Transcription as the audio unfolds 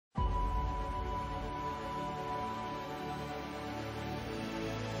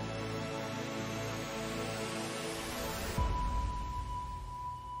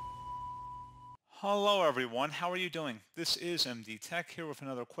Hello everyone, how are you doing? This is MD Tech here with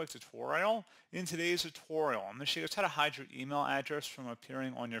another quick tutorial. In today's tutorial, I'm going to show you how to hide your email address from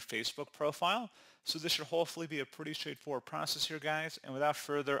appearing on your Facebook profile. So this should hopefully be a pretty straightforward process here, guys. And without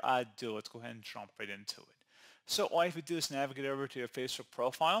further ado, let's go ahead and jump right into it. So all you have to do is navigate over to your Facebook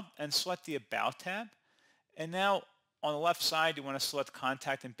profile and select the About tab. And now on the left side, you want to select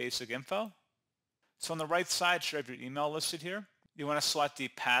Contact and Basic Info. So on the right side, you should have your email listed here. You want to select the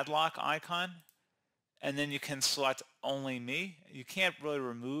padlock icon. And then you can select Only Me. You can't really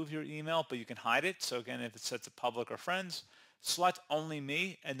remove your email, but you can hide it. So again, if it's set to public or friends, select Only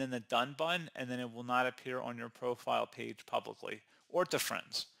Me and then the Done button, and then it will not appear on your profile page publicly or to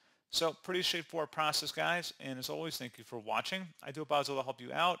friends. So pretty straightforward process, guys. And as always, thank you for watching. I do hope I was able to help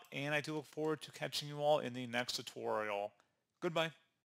you out, and I do look forward to catching you all in the next tutorial. Goodbye.